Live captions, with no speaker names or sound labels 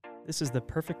This is the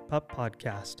Perfect Pup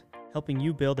Podcast, helping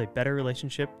you build a better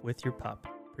relationship with your pup,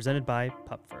 presented by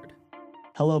Pupford.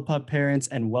 Hello, pup parents,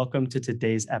 and welcome to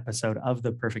today's episode of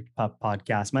the Perfect Pup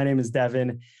Podcast. My name is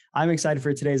Devin. I'm excited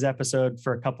for today's episode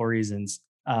for a couple reasons.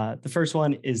 The first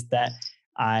one is that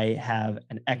I have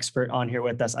an expert on here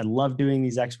with us. I love doing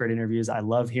these expert interviews. I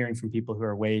love hearing from people who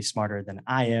are way smarter than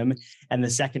I am. And the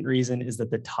second reason is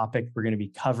that the topic we're going to be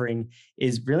covering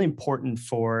is really important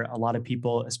for a lot of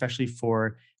people, especially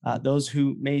for those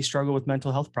who may struggle with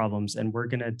mental health problems. And we're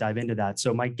going to dive into that.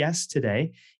 So my guest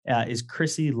today is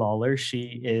Chrissy Lawler.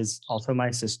 She is also my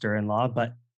sister-in-law,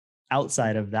 but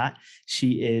outside of that,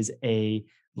 she is a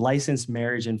licensed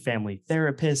marriage and family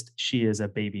therapist. She is a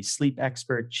baby sleep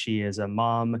expert. She is a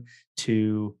mom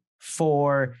to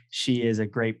 4. She is a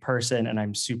great person, and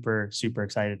I'm super, super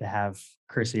excited to have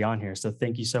Chrissy on here. So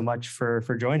thank you so much for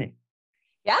joining.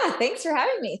 Yeah, thanks for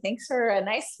having me. Thanks for a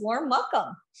nice, warm welcome.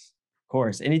 Of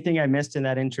course. Anything I missed in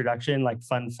that introduction, like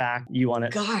fun fact you want to,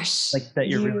 Gosh, like that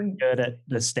you're really good at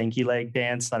the stanky leg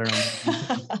dance? I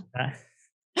don't know.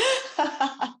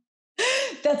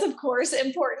 That's, of course,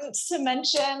 important to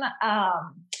mention.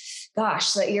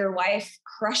 That your wife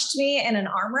crushed me in an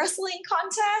arm wrestling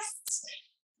contest.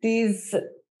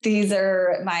 These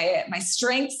are my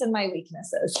strengths and my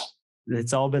weaknesses.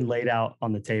 It's all been laid out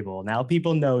on the table. Now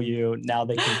people know you. Now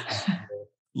they can.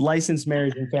 Licensed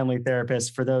marriage and family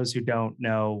therapist. For those who don't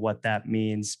know what that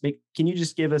means, can you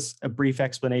just give us a brief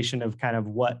explanation of kind of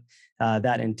what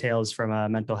that entails from a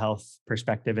mental health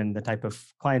perspective and the type of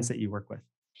clients that you work with?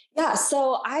 Yeah,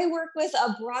 so I work with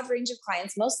a broad range of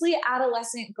clients, mostly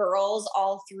adolescent girls,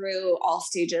 all through all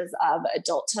stages of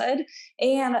adulthood.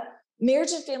 And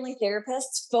marriage and family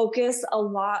therapists focus a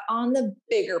lot on the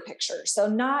bigger picture. So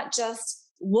not just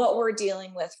what we're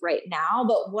dealing with right now,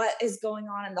 but what is going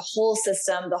on in the whole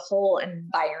system, the whole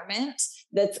environment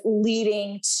that's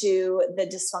leading to the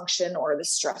dysfunction or the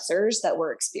stressors that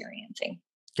we're experiencing.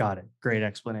 Got it. Great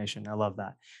explanation. I love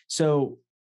that. So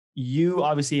you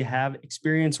obviously have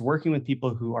experience working with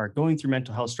people who are going through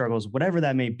mental health struggles, whatever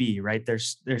that may be, right?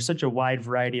 There's such a wide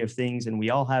variety of things, and we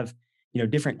all have,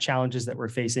 different challenges that we're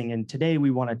facing. And today we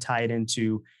want to tie it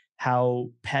into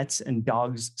how pets and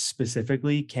dogs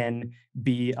specifically can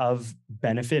be of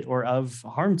benefit or of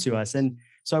harm to us. And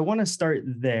so I want to start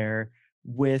there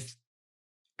with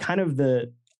kind of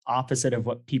the opposite of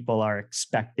what people are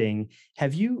expecting.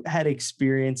 Have you had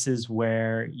experiences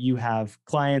where you have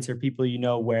clients or people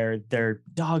where their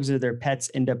dogs or their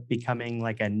pets end up becoming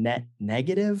like a net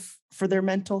negative for their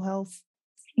mental health?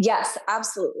 Yes,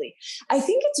 absolutely. I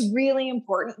think it's really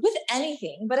important with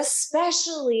anything, but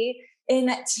especially in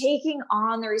taking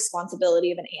on the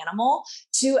responsibility of an animal,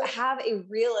 to have a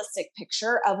realistic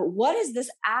picture of what is this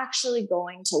actually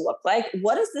going to look like?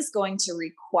 What is this going to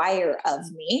require of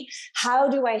me? How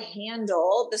do I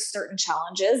handle the certain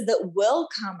challenges that will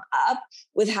come up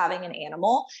with having an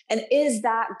animal? And is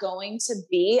that going to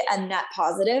be a net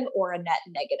positive or a net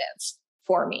negative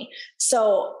for me?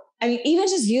 So, even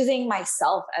just using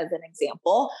myself as an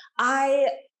example,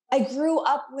 I grew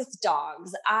up with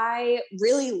dogs. I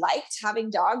really liked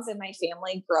having dogs in my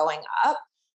family growing up.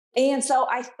 And so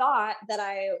I thought that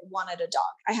I wanted a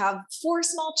dog. I have 4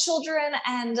 small children,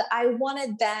 and I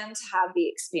wanted them to have the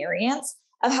experience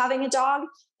of having a dog.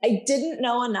 I didn't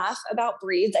know enough about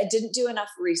breeds. I didn't do enough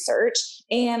research,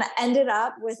 and ended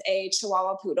up with a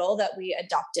Chihuahua poodle that we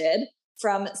adopted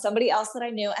from somebody else that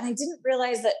I knew. And I didn't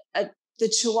realize that the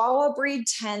Chihuahua breed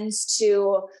tends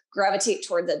to gravitate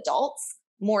towards adults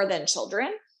more than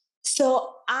children.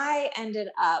 So I ended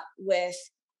up with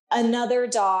another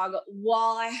dog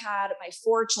while I had my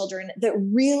 4 children that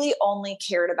really only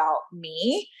cared about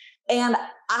me. And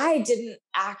I didn't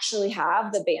actually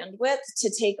have the bandwidth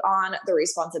to take on the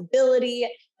responsibility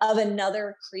of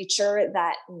another creature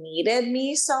that needed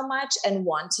me so much and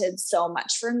wanted so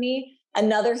much from me.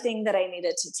 Another thing that I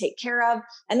needed to take care of,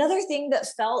 another thing that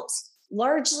felt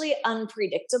largely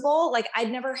unpredictable. Like, I'd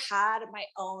never had my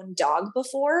own dog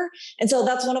before. And so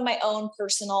that's one of my own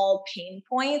personal pain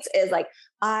points, is like,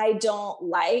 I don't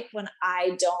like when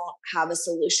I don't have a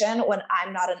solution, when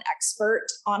I'm not an expert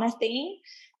on a thing.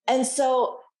 And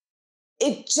so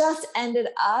it just ended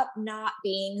up not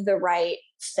being the right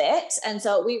fit. And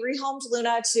so we rehomed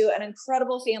Luna to an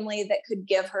incredible family that could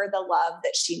give her the love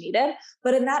that she needed.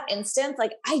 But in that instance,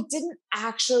 like, I didn't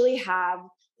actually have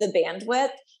the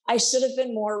bandwidth. I should have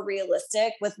been more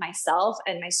realistic with myself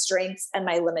and my strengths and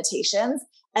my limitations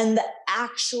and the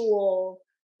actual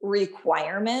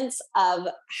requirements of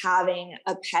having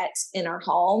a pet in our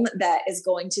home that is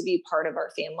going to be part of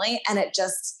our family. And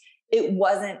it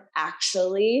wasn't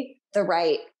actually the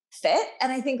right fit.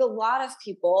 And I think a lot of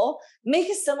people make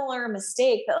a similar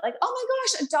mistake that, like, oh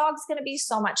my gosh, a dog's going to be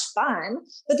so much fun.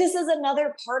 But this is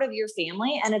another part of your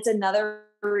family and it's another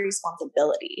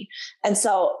responsibility. And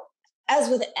so, as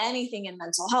with anything in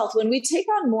mental health, when we take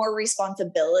on more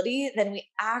responsibility than we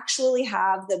actually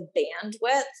have the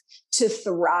bandwidth to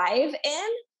thrive in,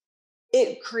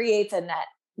 it creates a net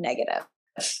negative.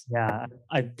 Yeah,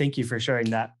 I thank you for sharing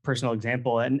that personal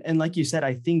example. And like you said,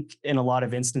 I think in a lot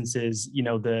of instances,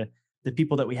 the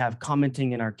people that we have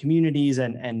commenting in our communities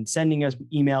and sending us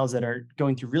emails that are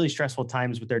going through really stressful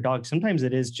times with their dog, sometimes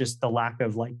it is just the lack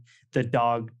of like the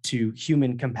dog to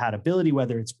human compatibility,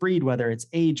 whether it's breed, whether it's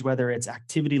age, whether it's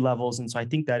activity levels. And so I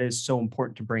think that is so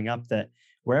important to bring up, that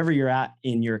wherever you're at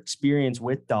in your experience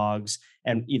with dogs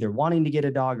and either wanting to get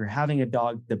a dog or having a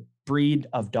dog, the breed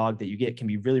of dog that you get can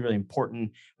be really, really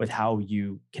important with how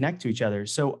you connect to each other.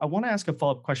 So I want to ask a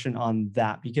follow-up question on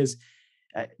that, because,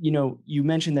 you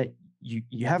mentioned that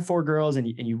you have 4 girls and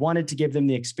you wanted to give them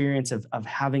the experience of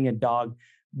having a dog.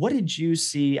 What did you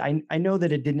see? I know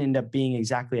that it didn't end up being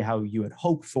exactly how you had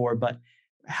hoped for, but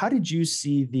how did you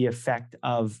see the effect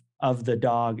of the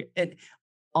dog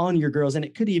on your girls? And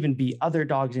it could even be other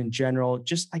dogs in general.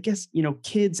 Just, I guess,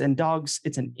 kids and dogs,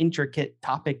 it's an intricate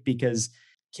topic because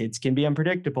kids can be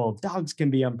unpredictable, dogs can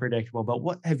be unpredictable. But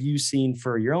what have you seen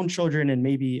for your own children and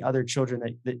maybe other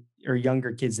children that or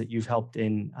younger kids that you've helped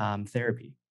in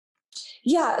therapy?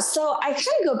 Yeah. So I kind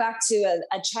of go back to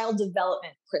a child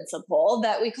development principle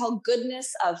that we call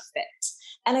goodness of fit.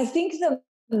 And I think the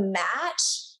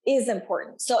match is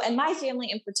important. So in my family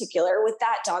in particular, with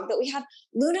that dog that we had,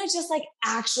 Luna just like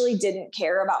actually didn't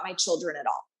care about my children at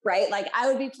all. Right. Like I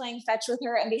would be playing fetch with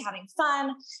her and be having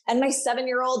fun. And my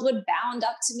 7-year-old would bound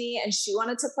up to me and she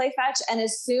wanted to play fetch. And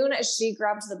as soon as she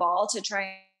grabbed the ball to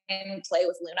try and play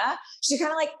with Luna, she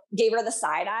kind of like gave her the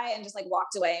side eye and just like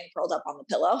walked away and curled up on the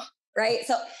pillow. Right.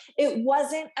 So it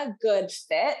wasn't a good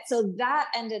fit. So that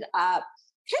ended up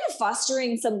kind of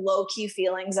fostering some low key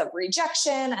feelings of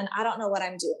rejection. And I don't know what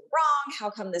I'm doing wrong. How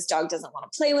come this dog doesn't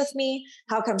want to play with me?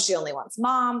 How come she only wants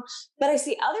mom? But I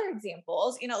see other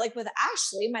examples, like with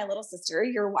Ashley, my little sister,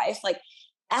 your wife, like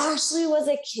Ashley was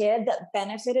a kid that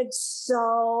benefited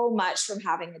so much from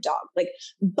having a dog. Like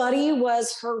Buddy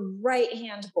was her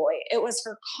right-hand boy. It was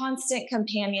her constant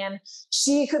companion.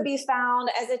 She could be found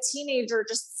as a teenager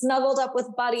just snuggled up with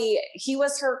Buddy. He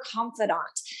was her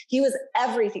confidant. He was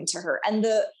everything to her. And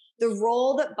the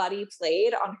role that Buddy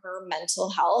played on her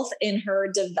mental health in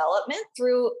her development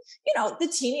through,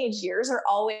 the teenage years are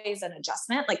always an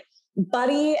adjustment. Like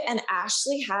Buddy and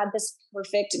Ashley had this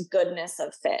perfect goodness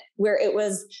of fit where it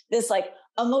was this like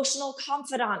emotional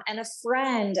confidant and a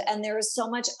friend, and there was so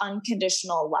much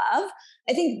unconditional love.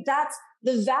 I think that's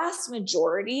the vast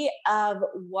majority of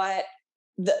what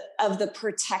the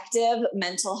protective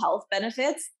mental health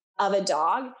benefits of a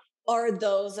dog are,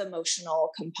 those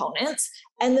emotional components.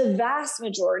 And the vast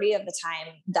majority of the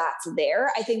time that's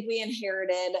there. I think we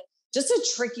inherited just a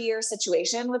trickier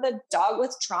situation with a dog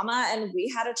with trauma. And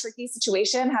we had a tricky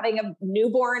situation having a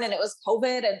newborn and it was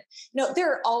COVID. And,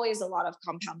 there are always a lot of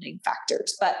compounding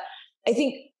factors. But I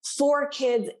think for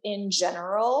kids in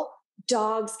general,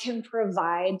 dogs can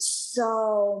provide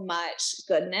so much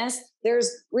goodness. There's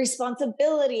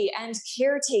responsibility and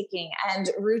caretaking and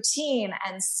routine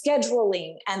and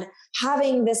scheduling and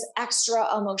having this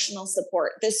extra emotional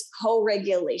support, this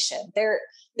co-regulation.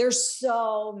 There's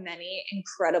so many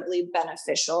incredibly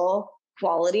beneficial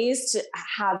qualities to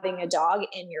having a dog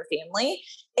in your family.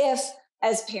 If,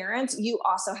 as parents, you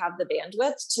also have the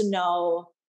bandwidth to know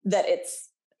that it's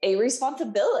a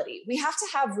responsibility. We have to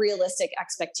have realistic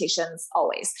expectations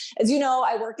always. As you know,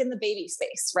 I work in the baby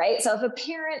space, right? So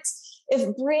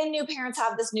if brand new parents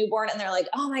have this newborn and they're like,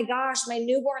 oh my gosh, my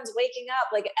newborn's waking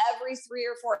up like every 3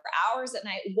 or 4 hours at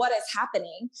night, what is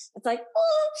happening? It's like,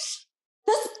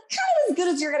 that's kind of as good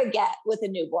as you're going to get with a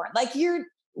newborn. Like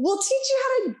we'll teach you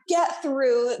how to get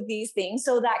through these things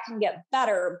so that can get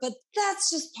better, but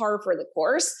that's just par for the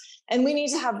course. And we need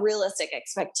to have realistic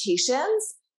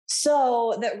expectations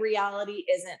so that reality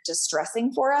isn't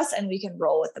distressing for us and we can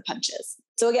roll with the punches.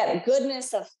 So again,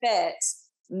 goodness of fit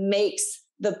makes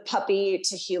the puppy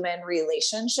to human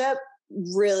relationship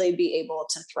really be able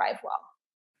to thrive well.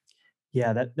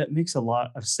 Yeah, that makes a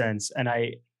lot of sense. And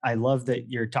I love that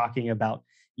you're talking about,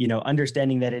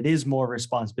 understanding that it is more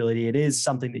responsibility. It is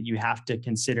something that you have to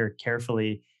consider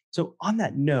carefully. So on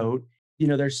that note,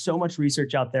 there's so much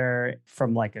research out there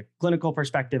from like a clinical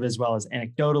perspective, as well as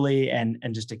anecdotally and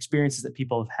just experiences that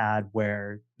people have had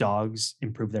where dogs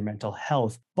improve their mental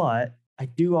health. But I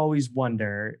do always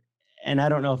wonder, and I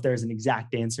don't know if there's an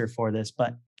exact answer for this,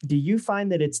 but do you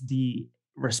find that it's the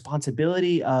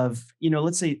responsibility of,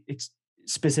 let's say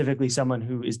specifically someone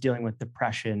who is dealing with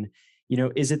depression,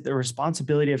 is it the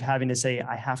responsibility of having to say,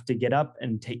 I have to get up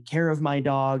and take care of my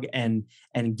dog and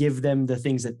give them the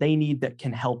things that they need that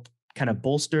can help kind of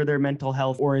bolster their mental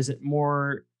health? Or is it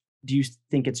more, do you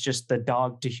think it's just the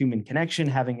dog to human connection,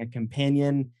 having a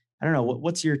companion? I don't know.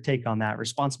 What's your take on that?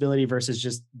 Responsibility versus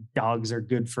just dogs are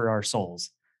good for our souls?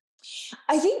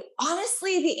 I think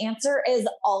honestly, the answer is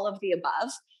all of the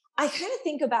above. I kind of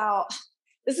think about,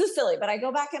 this is silly, but I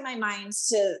go back in my mind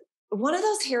to one of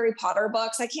those Harry Potter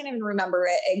books. I can't even remember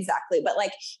it exactly, but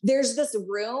like there's this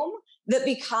room that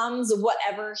becomes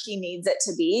whatever he needs it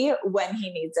to be when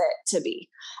he needs it to be.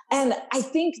 And I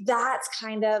think that's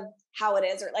kind of how it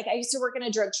is. Or like I used to work in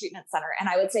a drug treatment center, and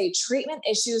I would say treatment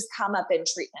issues come up in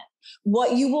treatment.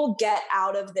 What you will get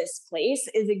out of this place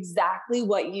is exactly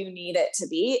what you need it to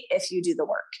be if you do the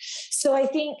work. So I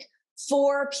think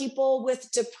for people with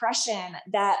depression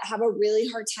that have a really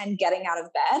hard time getting out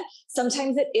of bed,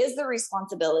 sometimes it is the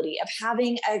responsibility of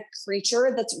having a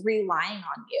creature that's relying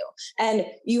on you. And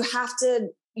you have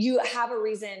a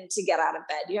reason to get out of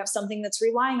bed. You have something that's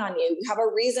relying on you. You have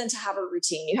a reason to have a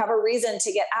routine. You have a reason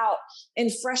to get out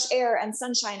in fresh air and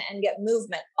sunshine and get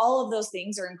movement. All of those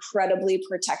things are incredibly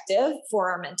protective for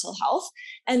our mental health.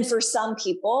 And for some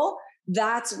people,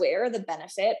 that's where the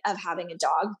benefit of having a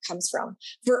dog comes from.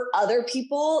 For other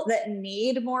people that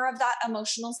need more of that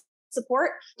emotional support,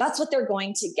 that's what they're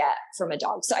going to get from a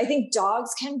dog. So I think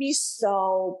dogs can be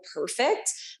so perfect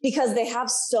because they have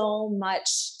so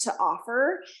much to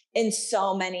offer in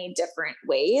so many different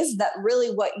ways that really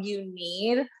what you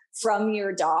need from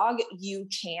your dog, you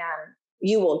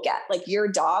will get. Like your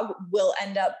dog will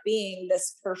end up being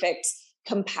this perfect,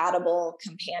 compatible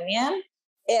companion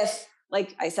if,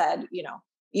 like I said,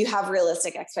 you have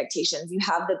realistic expectations, you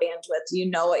have the bandwidth, you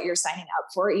know what you're signing up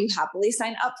for, you happily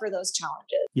sign up for those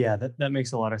challenges. Yeah, that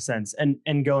makes a lot of sense.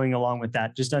 And going along with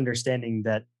that, just understanding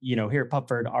that, here at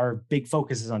Pupford, our big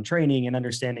focus is on training and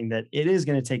understanding that it is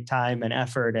going to take time and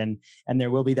effort, and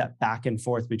there will be that back and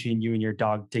forth between you and your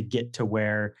dog to get to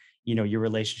where, your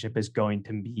relationship is going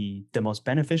to be the most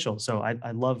beneficial. So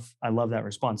I love that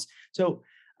response. So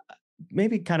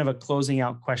maybe kind of a closing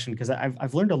out question, because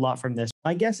I've learned a lot from this.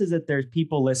 My guess is that there's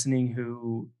people listening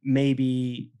who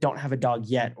maybe don't have a dog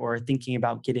yet or are thinking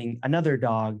about getting another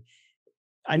dog.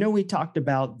 I know we talked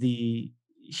about the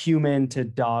human to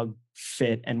dog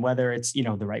fit and whether it's,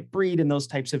 the right breed and those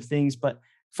types of things. But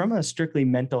from a strictly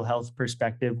mental health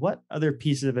perspective, what other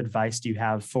pieces of advice do you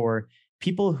have for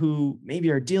people who maybe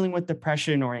are dealing with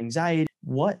depression or anxiety?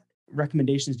 What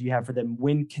recommendations do you have for them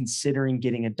when considering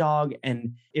getting a dog?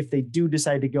 And if they do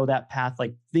decide to go that path,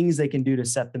 like things they can do to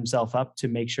set themselves up to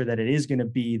make sure that it is going to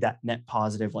be that net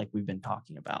positive, like we've been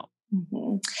talking about?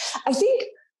 Mm-hmm. I think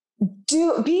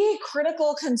be a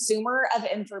critical consumer of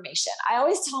information. I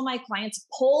always tell my clients,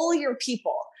 poll your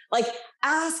people. Like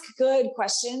ask good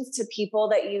questions to people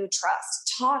that you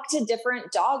trust. Talk to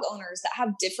different dog owners that have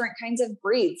different kinds of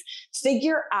breeds.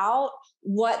 Figure out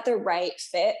what the right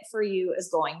fit for you is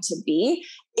going to be.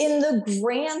 In the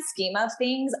grand scheme of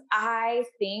things, I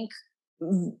think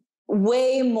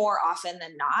way more often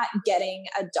than not, getting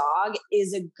a dog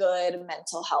is a good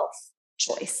mental health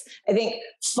choice. I think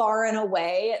far and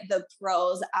away, the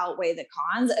pros outweigh the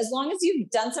cons. As long as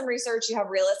you've done some research, you have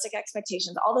realistic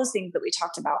expectations, all those things that we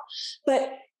talked about.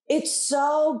 But it's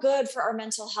so good for our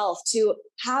mental health to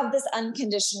have this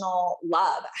unconditional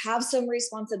love, have some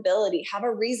responsibility, have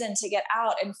a reason to get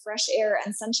out in fresh air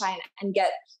and sunshine and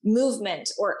get movement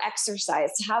or exercise,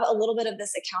 to have a little bit of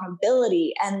this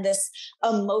accountability and this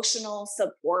emotional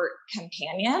support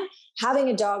companion. Having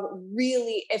a dog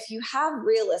really, if you have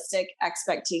realistic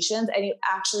expectations and you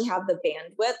actually have the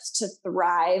bandwidth to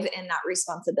thrive in that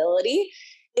responsibility,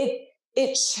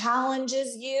 it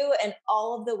challenges you in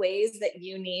all of the ways that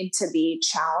you need to be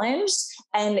challenged,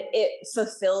 and it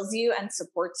fulfills you and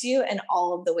supports you in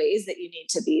all of the ways that you need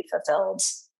to be fulfilled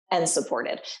and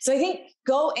supported. So I think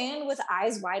go in with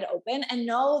eyes wide open and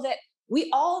know that we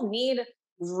all need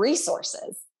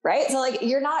resources, right? So like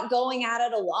you're not going at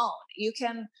it alone. You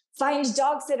can find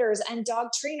dog sitters and dog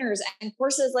trainers and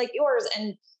courses like yours,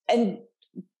 and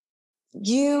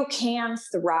you can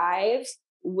thrive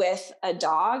with a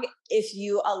dog if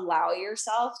you allow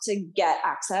yourself to get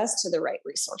access to the right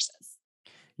resources.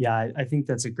 Yeah, I think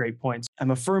that's a great point.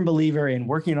 I'm a firm believer in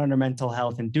working on our mental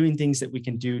health and doing things that we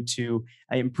can do to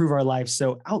improve our lives.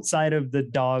 So outside of the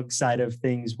dog side of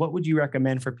things, what would you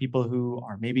recommend for people who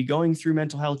are maybe going through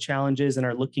mental health challenges and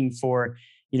are looking for,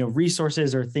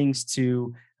 resources or things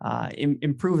to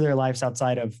improve their lives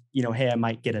outside of, hey, I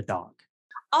might get a dog?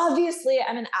 Obviously,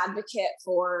 I'm an advocate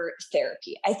for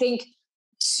therapy. I think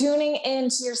tuning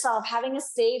into yourself, having a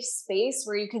safe space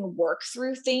where you can work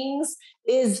through things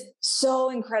is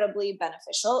so incredibly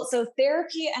beneficial. So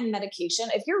therapy and medication,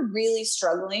 if you're really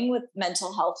struggling with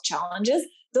mental health challenges,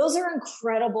 those are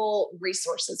incredible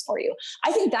resources for you.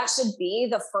 I think that should be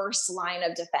the first line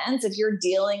of defense if you're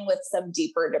dealing with some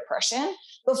deeper depression,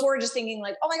 before just thinking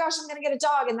like, oh my gosh, I'm going to get a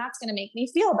dog and that's going to make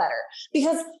me feel better.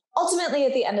 Because ultimately,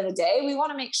 at the end of the day, we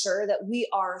want to make sure that we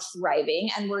are thriving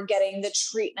and we're getting the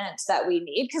treatment that we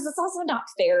need, because it's also not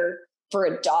fair for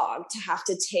a dog to have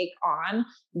to take on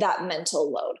that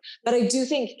mental load. But I do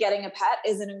think getting a pet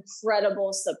is an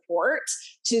incredible support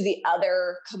to the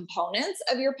other components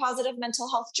of your positive mental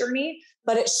health journey,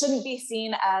 but it shouldn't be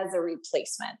seen as a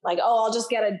replacement. Like, oh, I'll just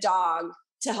get a dog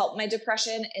to help my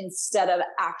depression instead of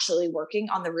actually working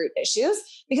on the root issues.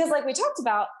 Because like we talked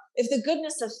about, if the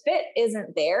goodness of fit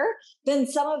isn't there, then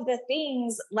some of the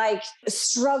things like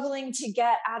struggling to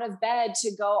get out of bed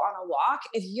to go on a walk,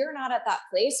 if you're not at that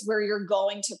place where you're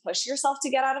going to push yourself to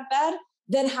get out of bed,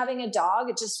 then having a dog,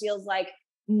 it just feels like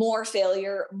more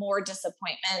failure, more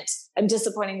disappointment. I'm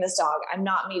disappointing this dog. I'm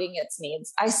not meeting its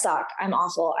needs. I suck. I'm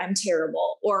awful. I'm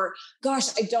terrible. Or gosh,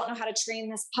 I don't know how to train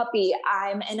this puppy.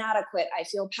 I'm inadequate. I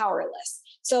feel powerless.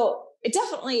 So it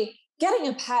definitely, getting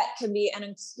a pet can be an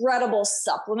incredible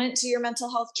supplement to your mental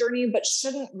health journey, but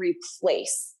shouldn't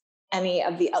replace any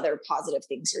of the other positive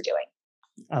things you're doing.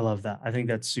 I love that. I think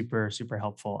that's super, super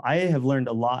helpful. I have learned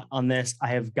a lot on this. I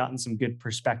have gotten some good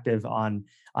perspective on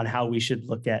how we should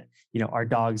look at, our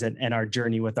dogs and our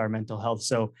journey with our mental health.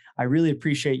 So I really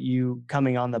appreciate you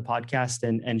coming on the podcast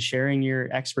and sharing your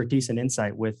expertise and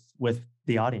insight with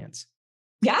the audience.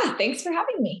 Yeah, thanks for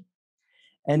having me.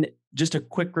 And just a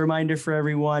quick reminder for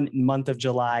everyone, month of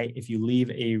July, if you leave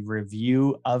a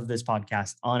review of this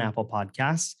podcast on Apple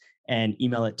Podcasts and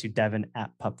email it to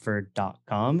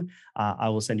devin@pupford.com, I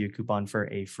will send you a coupon for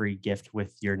a free gift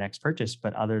with your next purchase.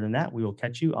 But other than that, we will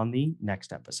catch you on the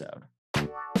next episode.